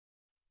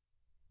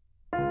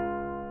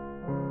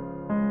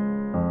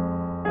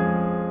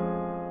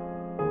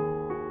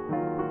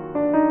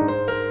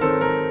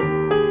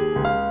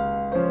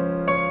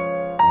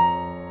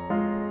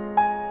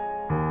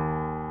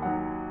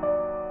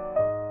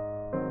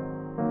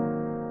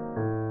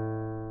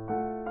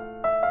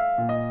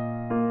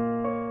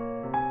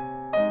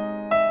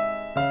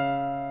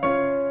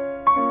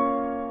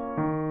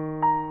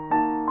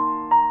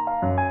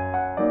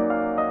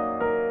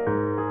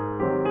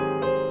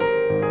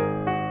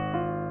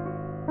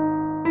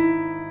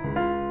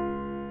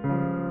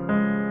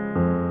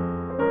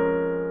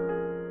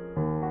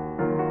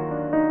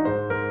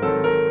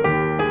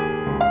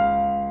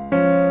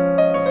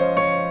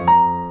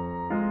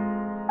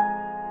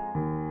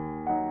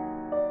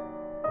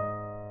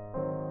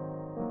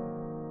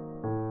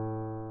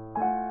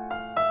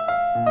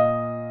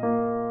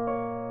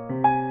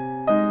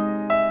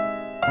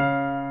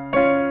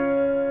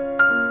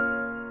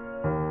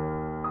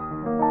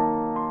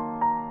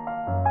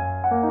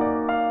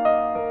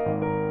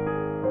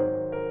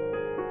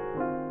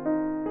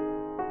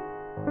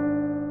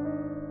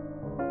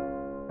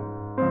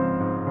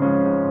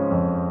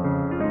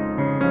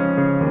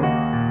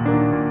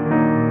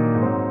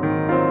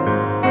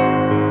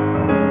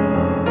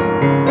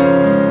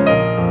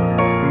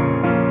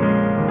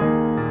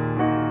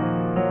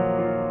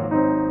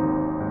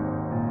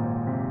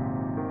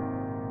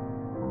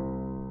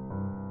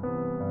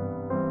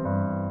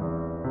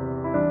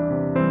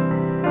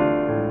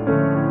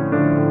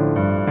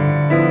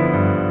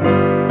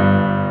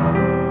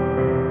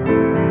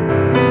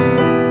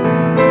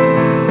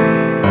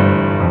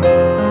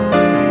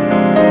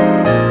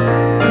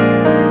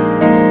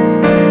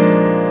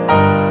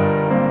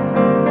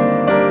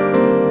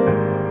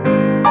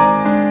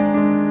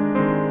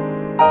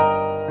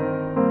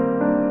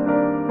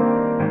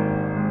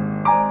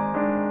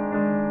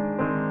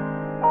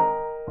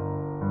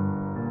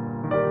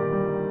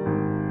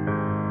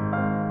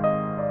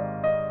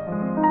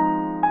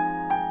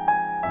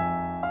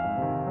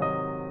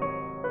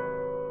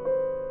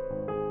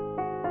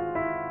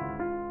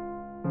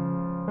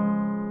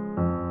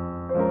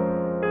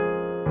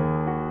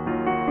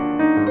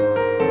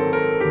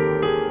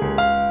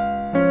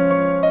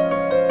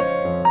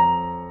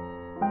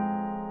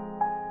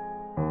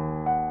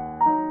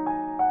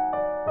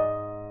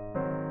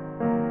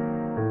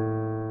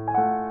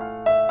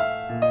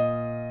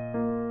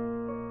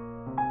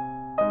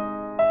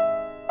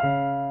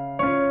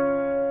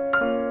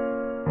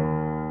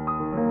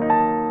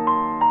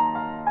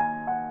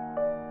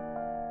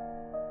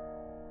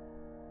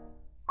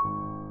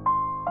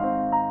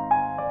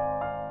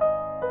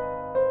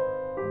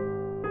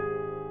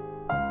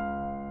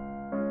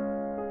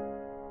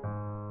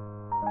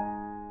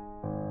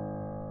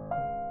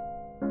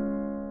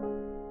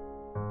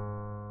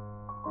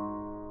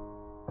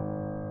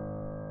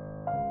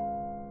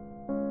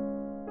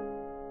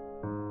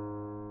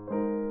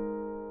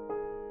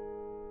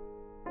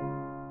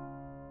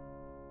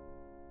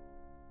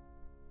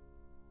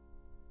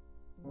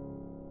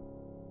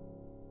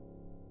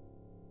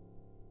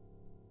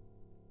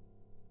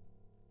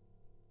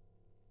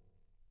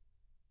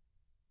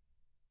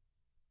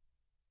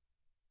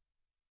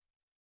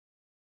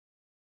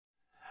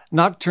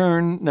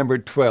Nocturne number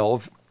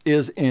 12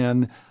 is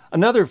in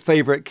another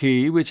favorite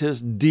key, which is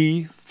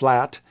D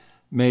flat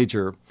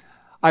major.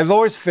 I've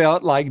always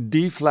felt like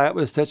D flat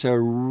was such a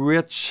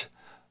rich,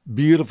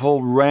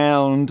 beautiful,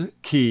 round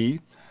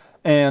key.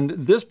 And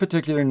this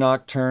particular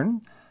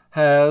nocturne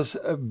has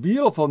a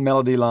beautiful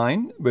melody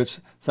line, which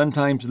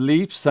sometimes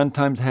leaps,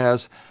 sometimes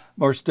has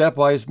more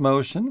stepwise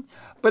motion.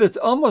 But it's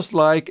almost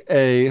like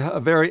a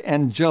very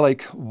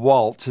angelic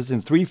waltz. It's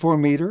in 3/4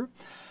 meter.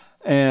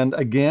 And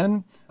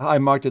again, I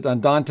marked it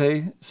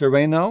Andante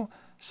Sereno,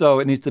 so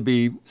it needs to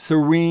be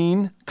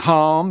serene,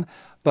 calm,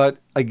 but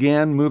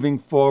again, moving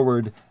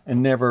forward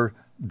and never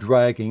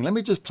dragging. Let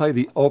me just play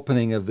the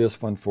opening of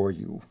this one for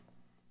you.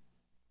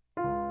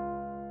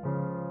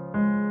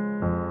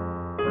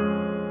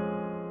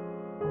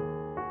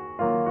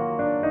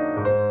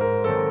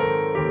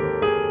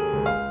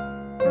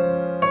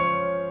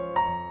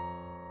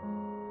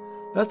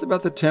 That's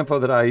about the tempo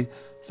that I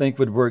think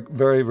would work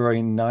very,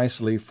 very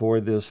nicely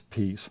for this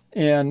piece.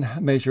 In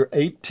measure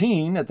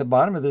 18 at the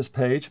bottom of this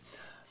page,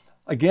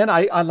 again,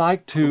 I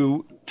like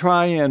to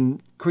try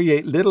and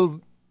create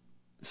little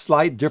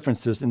slight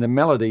differences in the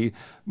melody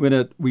when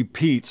it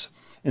repeats.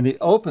 In the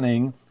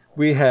opening,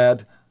 we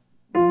had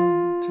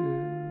 1, 2,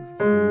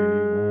 3,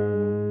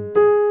 1, 2.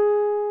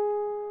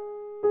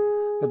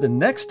 But the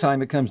next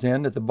time it comes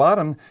in at the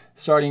bottom,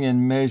 starting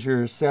in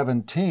measure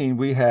 17,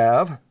 we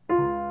have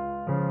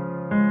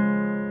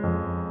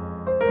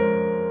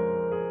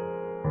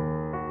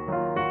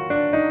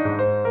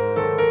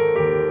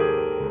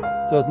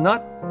so it's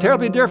not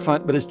terribly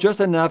different, but it's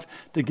just enough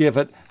to give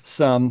it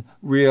some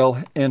real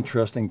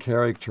interest and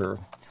character.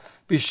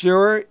 Be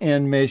sure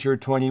in measure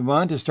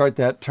 21 to start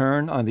that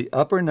turn on the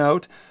upper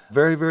note,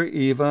 very, very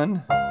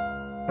even.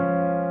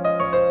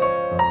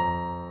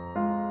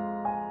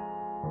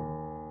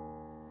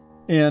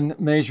 In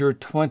measure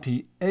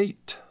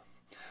 28,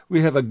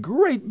 we have a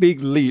great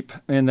big leap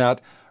in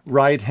that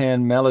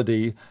right-hand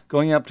melody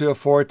going up to a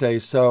forte.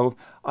 So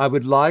I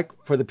would like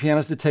for the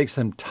pianist to take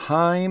some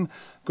time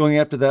going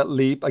up to that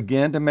leap,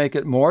 again, to make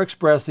it more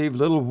expressive, a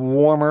little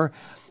warmer,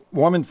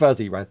 warm and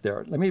fuzzy right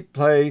there. Let me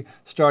play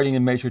starting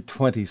in measure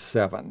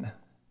 27.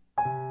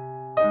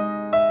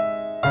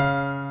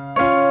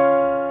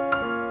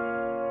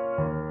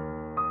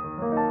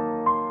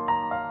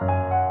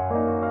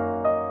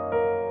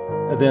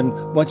 And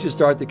then once you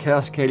start the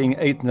cascading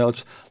eighth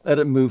notes, let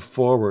it move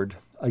forward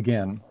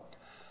again.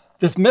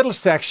 This middle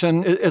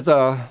section is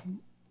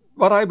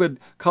what I would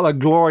call a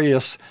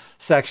glorious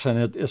section.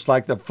 It's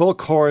like the full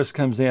chorus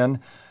comes in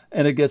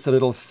and it gets a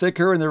little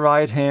thicker in the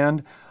right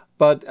hand,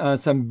 but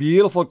some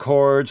beautiful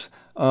chords.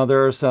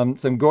 There are some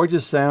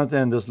gorgeous sounds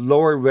in this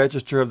lower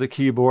register of the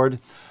keyboard.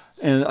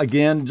 And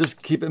again,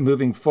 just keep it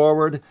moving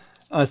forward.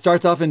 It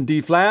starts off in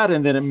D flat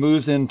and then it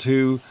moves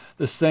into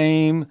the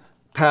same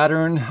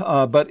pattern,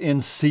 but in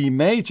C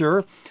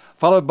major,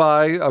 followed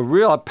by a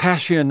real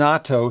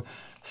appassionato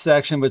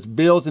section which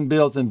builds and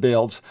builds and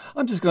builds.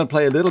 I'm just going to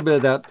play a little bit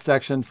of that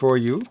section for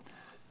you.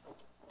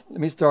 Let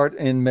me start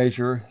in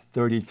measure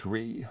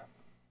 33.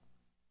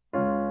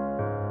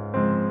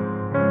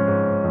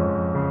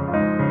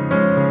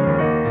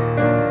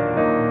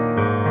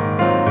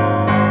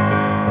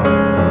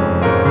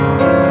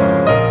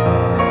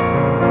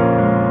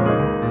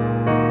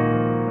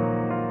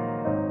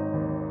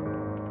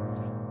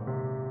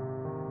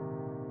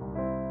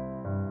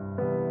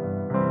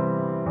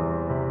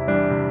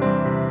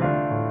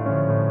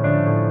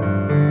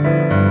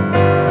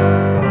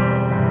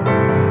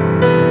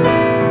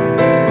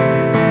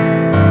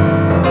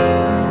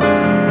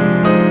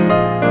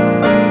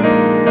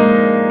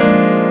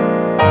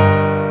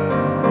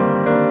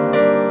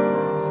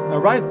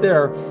 Right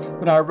there,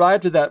 when I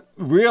arrived at that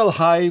real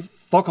high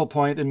focal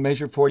point in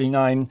measure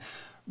 49,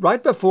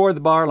 right before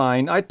the bar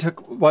line, I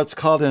took what's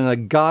called an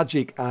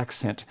agogic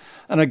accent.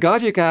 An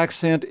agogic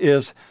accent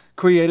is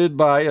created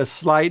by a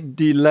slight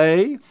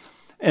delay,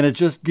 and it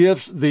just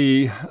gives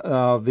the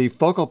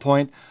focal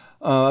point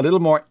a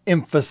little more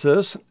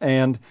emphasis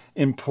and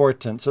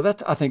importance. So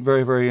that's, I think,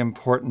 very, very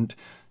important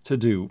to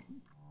do.